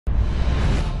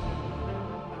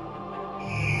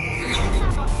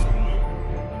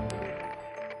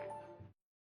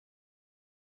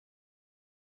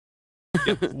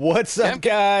What's up,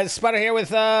 guys? Spider here with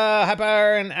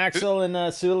Hyper and Axel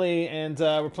and Sully, and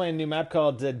we're playing a new map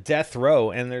called Death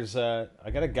Row. And there's I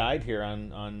got a guide here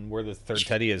on where the third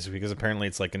teddy is because apparently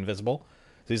it's like invisible.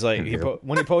 So he's like,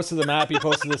 when he posted the map, he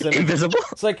posted this image. Invisible.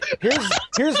 It's like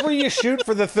here's where you shoot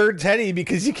for the third teddy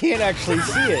because you can't actually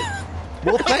see it.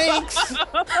 Well, thanks.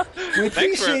 We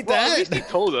appreciate that. At least he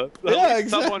told us. Yeah,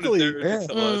 exactly.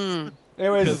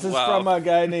 Anyways, this is from a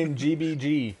guy named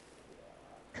GBG.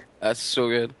 That's so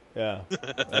good. Yeah.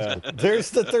 There's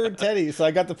the third teddy. So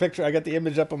I got the picture. I got the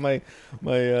image up on my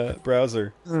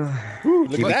browser. Ooh,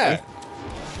 look at that.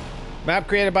 Map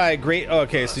created by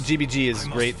okay, so GBG is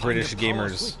Great British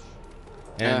Gamers.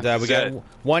 And we got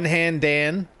One Hand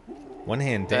Dan. One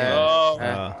Hand Dan.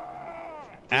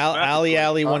 Ali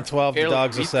 112, the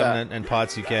Dogs 07, and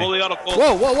Pots UK. Whoa,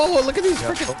 whoa, whoa, whoa, look at these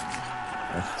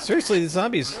freaking... Seriously, these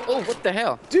zombies. Oh, what the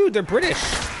hell? Dude, they're British.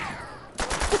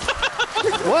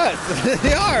 What?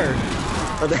 They are.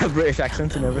 Oh, they have British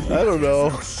accents and everything. I don't know.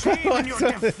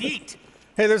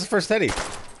 Hey, there's the first teddy.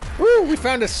 Woo, we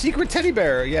found a secret teddy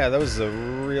bear. Yeah, that was a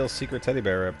real secret teddy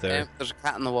bear up there. Yeah, there's a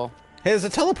cat in the wall. Hey, there's a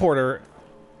teleporter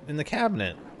in the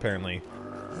cabinet, apparently.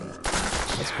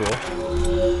 That's cool.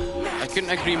 I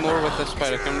couldn't agree more with this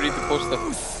Spider. I can read the poster.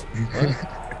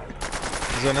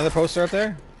 Is there another poster up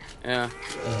there? Yeah.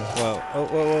 Whoa. Oh,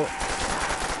 whoa, whoa.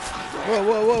 Whoa,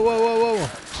 whoa, whoa, whoa, whoa, whoa.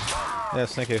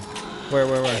 Yes, thank you. Where?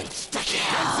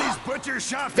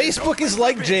 Facebook is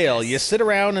like jail. You sit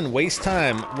around and waste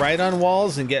time, write on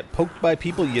walls, and get poked by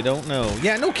people you don't know.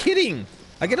 Yeah, no kidding.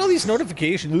 I get all these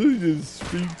notifications.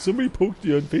 Somebody poked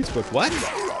you on Facebook. What?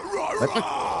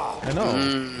 I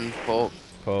know. Poke.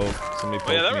 Somebody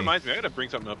poked yeah, that me. Reminds me. I gotta bring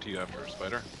something up to you after,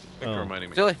 Spider. Thanks for reminding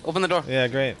me. Silly, open the door. Yeah,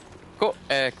 great. Court.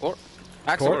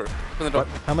 Axel, Court? open the door.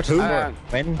 How much is Who? it?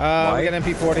 When? We Why? got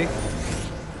MP40.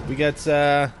 We got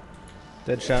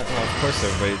Deadshot. Oh, of course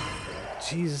everybody.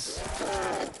 Jeez.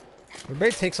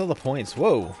 Everybody takes all the points.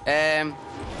 Whoa.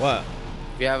 What?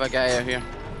 We have a guy out here,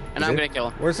 and I'm gonna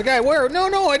kill him. Where's the guy? Where?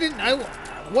 No, I didn't.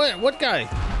 What guy?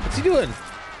 What's he doing?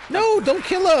 No, don't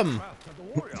kill him.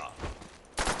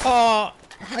 Oh,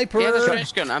 Hyper. He has a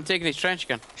trench gun. I'm taking his trench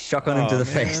gun. Shotgun him to the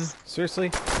face.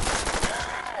 Seriously?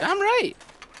 I'm right.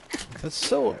 That's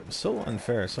so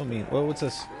unfair. So mean. Well, what's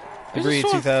this? This Debris is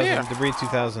so 2000. unfair. Debris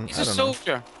 2000. He's I a don't know.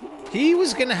 soldier. He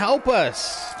was gonna help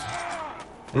us.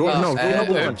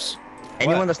 Oops.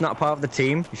 Anyone that's not part of the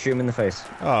team, you shoot him in the face.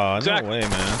 Oh, Exactly. no way,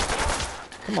 man.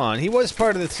 Come on, he was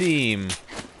part of the team.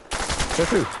 So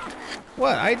who?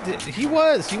 What? He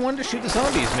was. He wanted to shoot the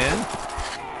zombies, man.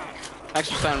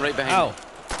 Axel stand right behind Ow.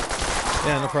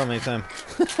 Yeah, no problem anytime.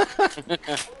 me.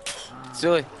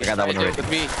 Silly. I got that one Try to do it already. with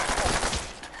me.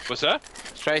 What's that?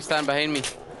 Try to stand behind me.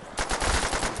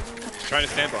 Trying to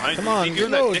stand behind Come you. on, You're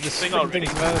doing reload. that dick This thing freaking already.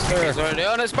 thing's about as fair. He's already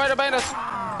on a spider behind us.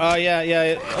 Oh,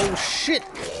 yeah. Oh, shit.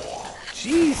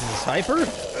 Jesus, Hyper.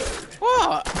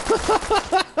 What?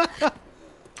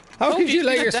 How could you you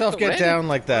let did that yourself get already. down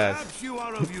like that?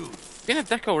 Being a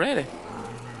dick already.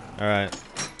 Alright.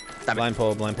 Blind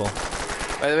pull. By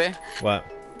the way, What?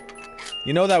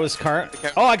 You know that was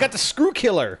Oh, I got the screw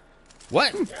killer.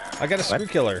 What? I got a screw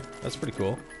killer. That's pretty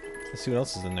cool. Let's see what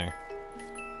else is in there.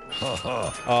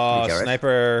 Oh,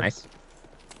 sniper. Nice.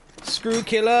 Screw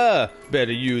killer.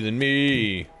 Better you than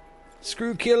me.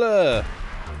 Screw killer.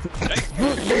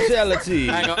 Brutality.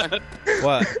 hang on.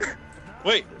 What?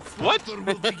 Wait, what?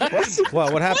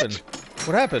 What happened?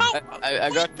 What happened? I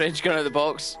got a trench gun out of the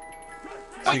box.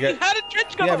 So You you got, had a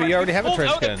trench gun. Yeah, but you already have a Pulled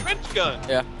trench out gun. Trench gun.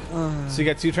 Yeah. so you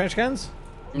got 2 trench guns?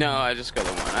 No, I just got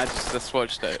the one. I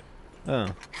switched out. Oh.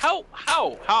 How?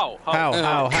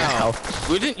 How?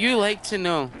 Wouldn't you like to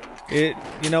know? You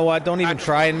know what? Don't even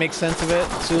try and make sense of it,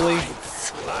 Sully.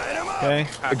 Okay?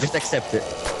 Just accept it.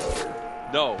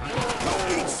 No.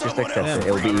 Just accept it.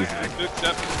 It'll be easy.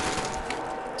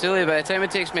 Silly, by the time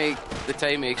it takes me the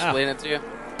time to explain it to you,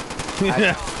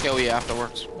 I'll kill you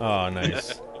afterwards. Oh,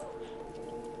 nice.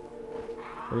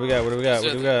 What do we got? What do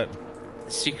we got?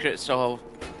 Secrets of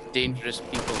dangerous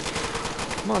people.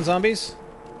 Come on, zombies.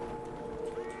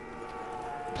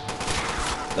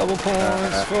 Double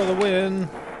points for the win.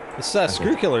 This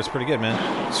screw killer is pretty good, man.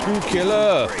 Screw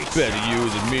killer. Better you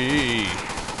than me.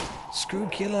 Screw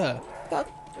killer.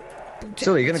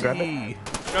 So you gonna grab it?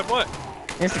 Grab what?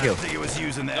 Insta kill. He was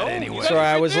using that No, anyway. Sorry,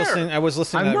 I was there. listening. I was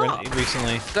listening I'm to not. that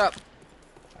recently. Stop.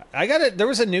 I got it. There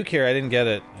was a nuke here. I didn't get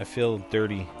it. I feel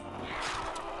dirty.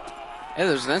 Hey,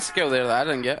 there's an skill there that I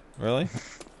didn't get. Really?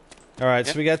 All right.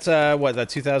 So we got what? That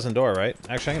 2000 door, right?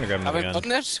 Actually, I'm gonna grab Have another I gun. done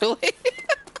there, Silly?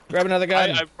 Grab another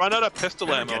gun. I've run out of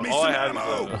pistol ammo. Get me All I some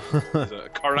had was a Come on,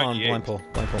 blind Carnegie. pull.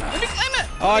 Blind pull. Let me climb it.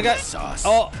 Oh, I got. Sauce.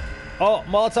 Oh, Oh,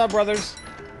 Molotov brothers.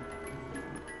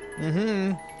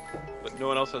 Mm-hmm. But no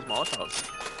one else has Molotovs.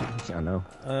 I know.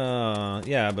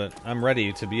 Yeah, but I'm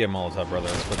ready to be a Molotov brother.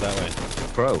 Let's put it that way.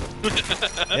 Bro.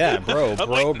 Yeah, bro,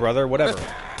 brother, whatever.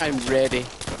 I'm ready.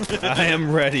 I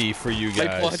am ready for you My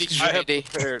guys. body's ready.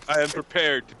 I am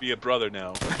prepared to be a brother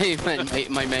now.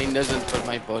 my mind isn't, but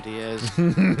my body is.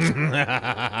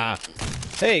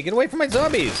 Hey, get away from my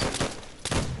zombies!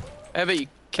 How about you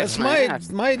kiss That's my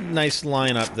ass? my nice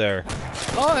line up there.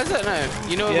 Oh, is it now?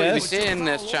 You know what we Yes. say in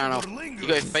this channel? You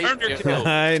gotta fight Earn your your kill.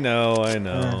 I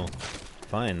know.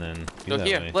 Fine then. Be So that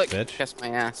here, way, look, bitch. kiss my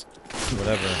ass.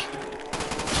 Whatever.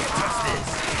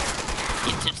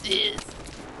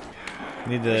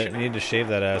 Need to shave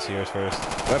that ass of yours first.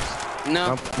 Whoops.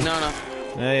 No, no.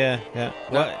 Yeah. No,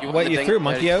 What? you want What? the You thing threw that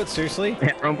monkey is- out? Seriously?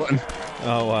 Yeah, wrong button.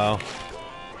 Oh wow.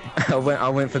 I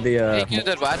went for the Hey, you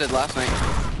did what I did last night.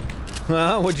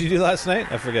 What'd you do last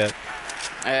night? I forget.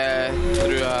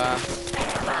 Threw a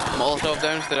Molotov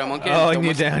down instead of a monkey. Oh, and and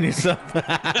you down yourself.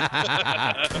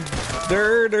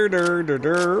 Dur.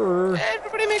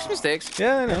 Everybody makes mistakes.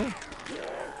 Yeah, I know.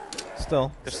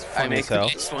 Still, I funny make as the hell.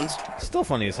 best ones. Still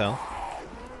funny as hell.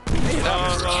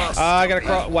 Uh, I gotta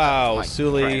crawl. Wow, my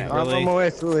Suli, crap. I'm on really? my way,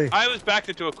 Sully. I was backed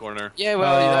into a corner. Yeah,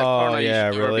 well, that Oh, corner yeah,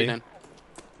 you should really? be in.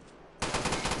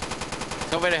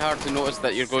 It's not very hard to notice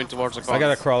that you're going towards a corner. I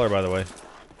got a crawler, by the way.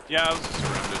 Yeah, I was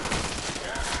surrounded.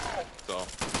 So,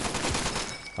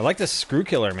 I like this screw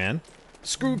killer, man.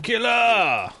 Screw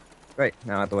killer! Right,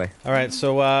 now out the way. All right,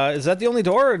 so is that the only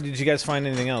door, or did you guys find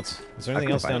anything else? Is there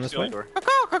anything else down this way?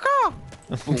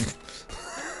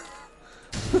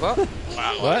 What?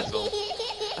 wow. What? So,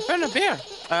 I found a bear.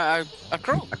 A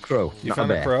crow. A crow. You not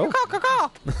found a bear. crow?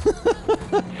 Caw.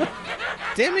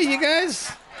 Damn it, you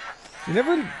guys! You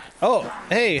never. Oh,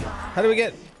 hey, how do we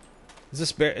get? Is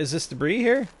this bear? Is this debris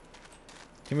here?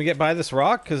 Can we get by this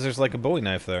rock? Cause there's like a Bowie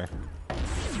knife there.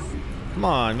 Come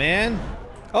on, man.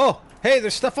 Oh, hey,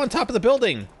 there's stuff on top of the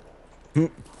building.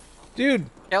 Dude,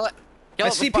 Kill it. Kill I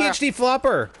it see with fire. PhD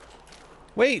Flopper.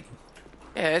 Wait,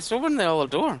 Yeah, it's open the old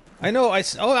door. I know.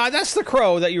 Oh, that's the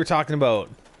crow that you were talking about.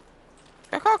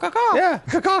 Caw. Yeah,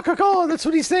 caw. That's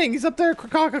what he's saying. He's up there,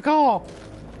 caw. Hold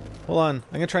on, I'm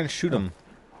gonna try and shoot him.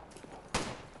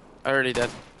 I already did.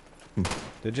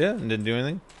 Did you? And didn't do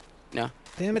anything? No.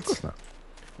 Damn it. not.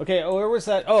 Okay, where was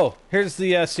that? Oh, here's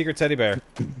the secret teddy bear.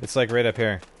 It's like right up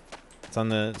here. It's on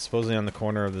the supposedly on the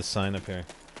corner of this sign up here.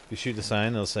 If you shoot the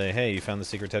sign, it'll say, "Hey, you found the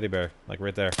secret teddy bear." Like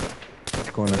right there.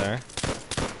 Corner There.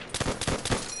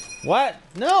 What?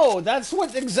 No, that's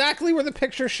what exactly where the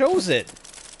picture shows it.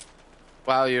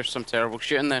 Wow, you're some terrible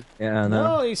shooting then. Yeah, I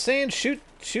know. No, he's saying shoot,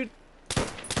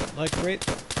 like right.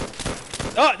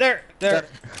 Oh, there.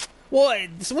 Well,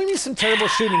 so we need some terrible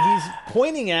shooting. He's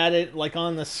pointing at it like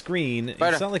on the screen.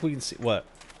 Right. It's not like we can see what.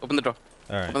 Open the door.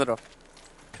 All right. Open the door.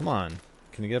 Come on.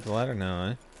 Can you get up the ladder? No,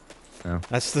 eh? No.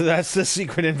 That's the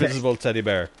secret invisible teddy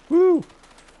bear. Woo! All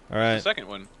the right. second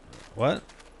one. What?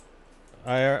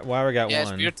 I got Yeah,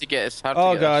 it's one. weird to get. It's hard to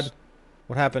Oh get god. this.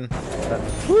 What happened?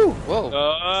 Woo! Whoa.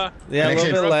 Yeah, a little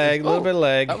Connection. bit of lag. A little Oh, bit of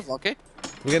lag. That was lucky.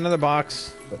 We get another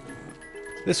box.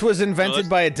 This was invented that's-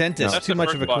 by a dentist. That's Too the much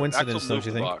first of a box. coincidence, Axel don't you moved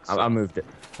the think? box, I so. moved it.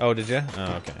 Oh, did you?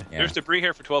 Oh, okay. Yeah. There's debris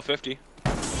here for 1250.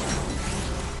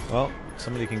 Well,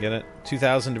 somebody can get it.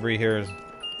 2,000 debris here as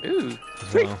Ooh.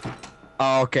 well.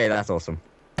 Oh, okay, that's awesome.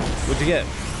 What'd you get?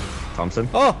 Thompson.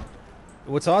 Oh!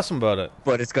 What's awesome about it?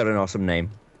 But it's got an awesome name.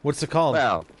 What's it called?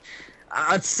 Well,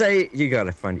 I'd say you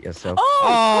gotta find it yourself.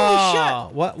 Oh,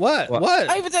 What? What?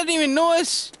 I didn't even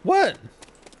notice. What?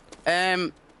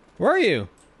 Um, Where are you?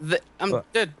 What?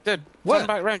 Dude, What? turn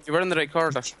back round. You were in the right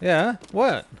corridor. Yeah?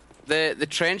 What? The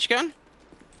trench gun.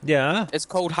 Yeah? It's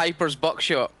called Hyper's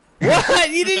buckshot. What?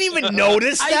 You didn't even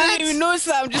notice that? I didn't even notice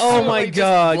that. I'm just Oh so, my like,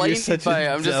 God, just you're blinded such a by it.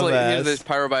 I'm just like, here's dumbass. this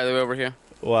power by the way over here.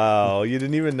 Wow, you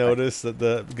didn't even notice that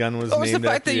the gun was Oh, it's the named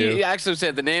fact after that you. you actually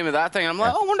said the name of that thing. I'm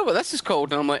like, oh, I wonder what this is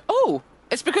called. And I'm like, oh,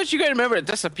 it's because you gotta remember it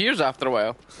disappears after a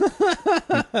while.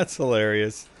 That's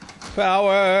hilarious.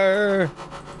 Power.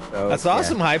 So, That's yeah.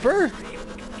 awesome, Hyper.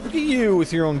 Look at you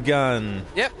with your own gun.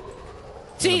 Yep.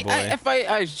 See, boy. if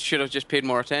I should have just paid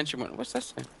more attention. What's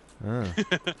this thing? Oh.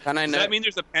 Can I Does know? that mean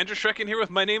there's a Panther Shrek in here with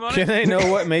my name on Can it? I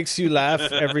know what makes you laugh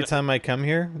every time I come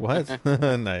here? What?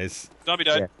 Nice. Zombie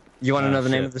died. Yeah. You want Oh, another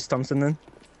name shit. of this Thompson then?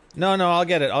 No, I'll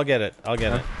get it. I wanna Is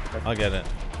get there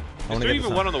this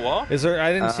even one on the wall? Is there?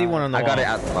 I didn't see one on the I wall. got it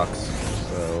out the box.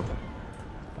 So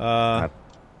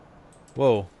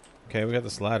Whoa. Okay, we got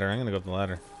this ladder. I'm gonna go up the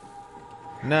ladder.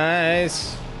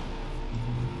 Nice.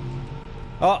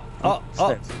 Oh.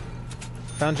 steps.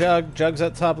 Found Jug. Jug's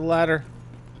at the top of the ladder.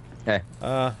 Hey,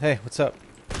 Hey, what's up?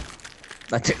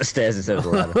 I took the stairs instead of the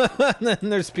ladder. And then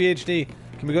there's PhD.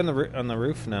 Can we go on the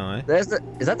roof now, eh? There's the.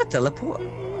 Is that the teleport?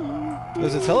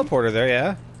 There's a teleporter there,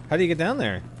 yeah? How do you get down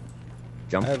there?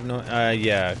 Jump. I have no...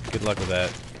 yeah, good luck with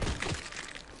that.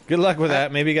 Good luck with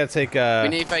that. Maybe you gotta take, We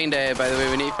need to find, by the way,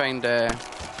 we need to find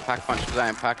pack punch, because I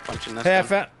am pack punching this Hey, I one.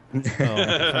 found... Oh,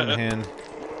 I found a hand.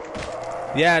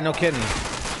 Yeah, no kidding.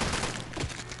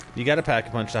 You gotta pack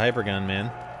a punch the hypergun,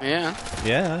 man. Yeah.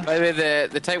 Yeah. By the way,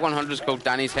 the Type 100 is called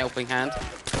Danny's Helping Hand.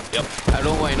 Yep. I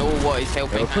don't really know what his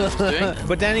helping hand is doing.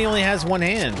 But Danny only has one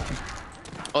hand.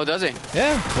 Oh, does he?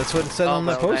 Yeah, that's what it said Oh, on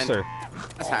the well, then. poster.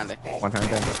 That's handy. One hand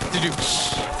down.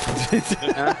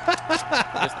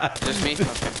 Just me?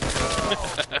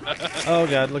 Okay. Oh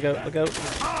god, look out, look out.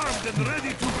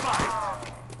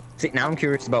 See, now I'm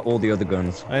curious about all the other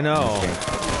guns. I know.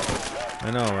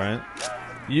 I know, right?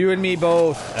 You and me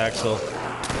both, Axel.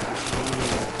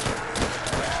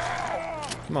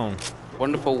 Come on.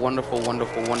 Wonderful, wonderful,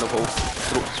 wonderful, wonderful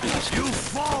throat squeeze. You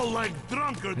fall like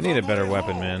drunkards. I need a better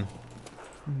weapon, man.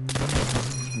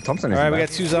 Thompson is Alright, we back.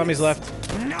 got 2 zombies left.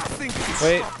 Nothing.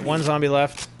 Wait, 1 zombie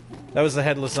left. That was the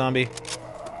headless zombie.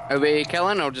 Are we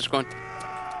killing or just going?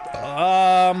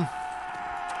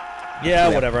 Yeah,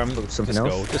 whatever. Something just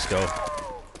else? go. Just go.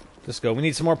 Just go. We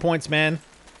need some more points, man.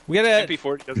 We gotta.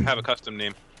 MP40 doesn't have a custom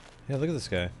name. Yeah, look at this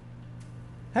guy.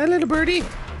 Hi, little birdie.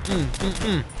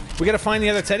 We gotta find the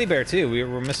other teddy bear too.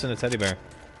 We're missing a teddy bear.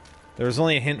 There was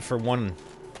only a hint for one.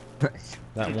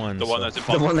 That one. The one so- that's The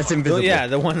impossible. one that's invisible. Yeah,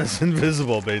 the one that's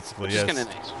invisible, basically. Just Yes. kind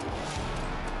of nice.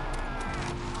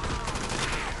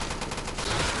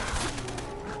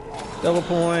 Double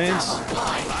points.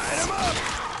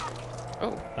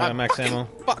 Oh, Max fucking ammo.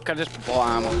 Fuck! I just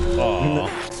bought ammo. Aw.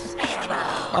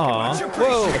 Aw.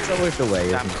 Whoa. It's always the way,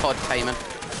 Damn isn't it? COD timing.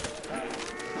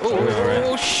 Oh,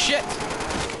 alright. shit!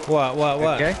 What?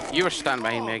 Okay. You were standing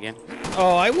behind me again.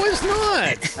 Oh, I was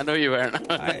not. I know you weren't.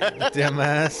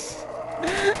 Dumbass.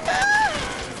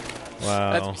 That's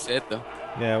Wow. what you said though.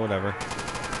 Yeah, whatever.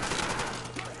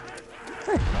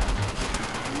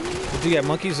 Did you get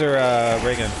monkeys or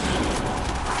ray gun?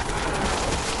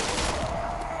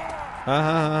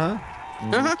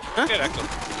 Good, Axel.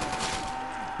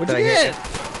 What'd Did you I hit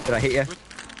get? Did I hit you?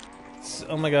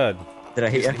 Oh my god. Did I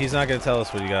hit you? He's not gonna tell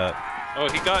us what you got. Oh,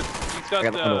 he's got I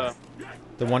got the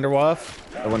The Wonder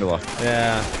Waff? I wonder what.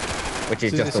 Yeah. Which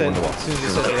is Soon just as a you wonder said- what. soon as you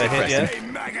said, did I hit you?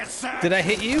 Hey, maggot sack. Did I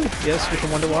hit you? Yes, with the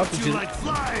Wonder Waff. Did You you? like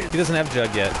flies. He doesn't have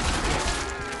Jug yet.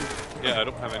 Yeah, I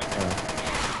don't have any.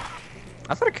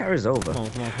 I thought it carries over, Come on,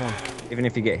 come on, come on. even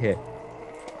if you get hit.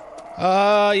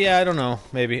 Yeah, I don't know.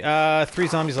 Maybe. 3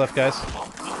 zombies left, guys.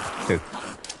 2.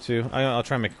 2. I'll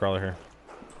try and make a crawler here.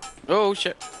 Oh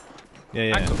shit! Yeah,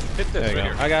 yeah. Axel, hit this There you right go.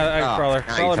 here. I got Ah, crawler. now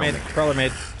you Crawler tell made. me. Crawler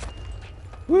made.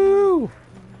 Woo!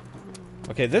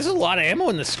 Okay, there's a lot of ammo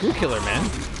in the screw killer, man.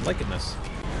 I'm liking this.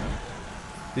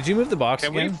 Did you move the box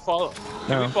Can we again? fall? Can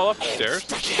No. we fall off the stairs?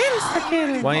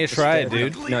 Why don't you try it,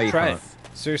 dude? No, you try can't.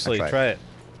 it. Seriously, I tried. try it.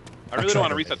 I really don't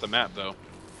want to tried. reset the map though.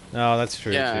 No, that's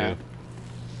true Yeah. too.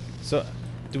 So,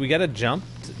 do we gotta jump?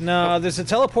 No, there's a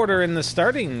teleporter in the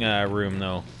starting room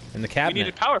though, in the We cabinet.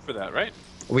 needed power for that, right?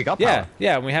 We got Yeah, power.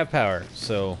 yeah, we have power.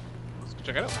 So, Let's go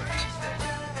check it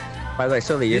out. By the way,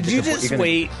 Sully, did you just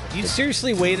wait? You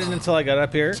seriously waited until I got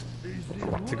up here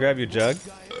to grab your jug,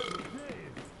 so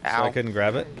I Ow! couldn't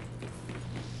grab it?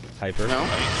 Hyper. No. I need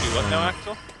to do what now,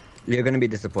 Axel? You're gonna be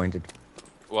disappointed.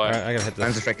 Why? All right, I gotta hit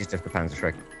Panzer this. Shrek is just the Panzer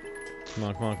Shrek. Come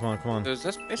on, come on, come on, come on. There's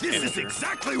this. This is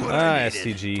exactly what Ah, I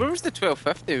needed. STG. Where was the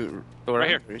 1250? Door Right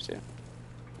here.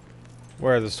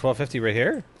 Where? There's 1250 right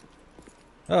here.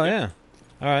 Oh yeah.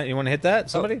 All right, you want to hit that?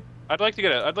 Somebody? I'd like to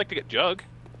get Jug.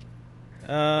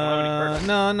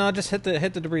 No, just hit the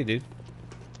debris, dude.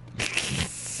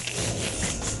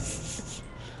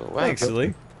 Thanks,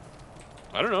 silly.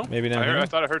 I don't know. Maybe down here? I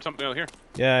thought I heard something out here.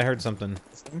 Yeah, I heard something.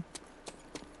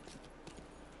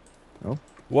 Oh.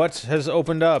 What has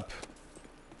opened up?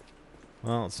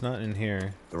 Well, it's not in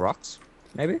here. The rocks?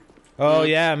 Maybe? Oh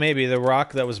yeah, maybe the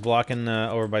rock that was blocking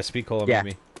over by Speed Cola. Yeah.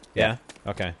 Maybe. Yeah.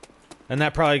 Okay. And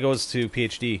that probably goes to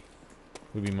PhD.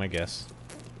 Would be my guess.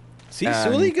 See,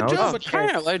 Sully, good no. job. Oh,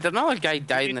 crying out loud! Another guy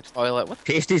died in the toilet. What?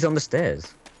 PhD's on the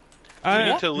stairs. We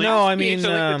need to link, no, I we need mean to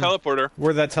link the teleporter.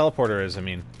 where that teleporter is. I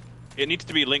mean, It needs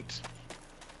to be linked.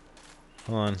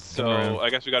 hold on. So come around. I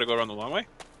guess we got to go around the long way.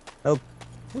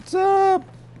 What's up,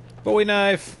 Bowie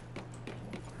knife?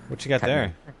 What you got Type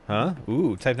there? Huh?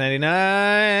 Ooh, Type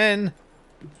 99.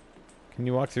 Can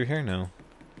you walk through here? No.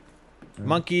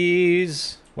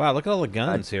 Monkeys. Wow, look at all the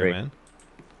guns here, great. man.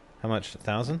 How much?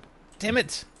 1,000? Damn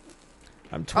it!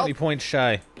 I'm 20 points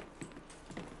shy.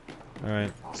 All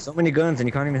right. So many guns and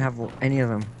you can't even have any of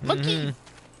them. Monkey.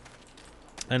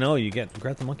 I know you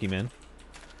grab the monkey man.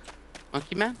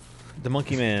 Monkey man? The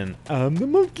monkey man. I'm the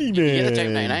monkey man. You get the Type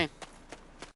 99.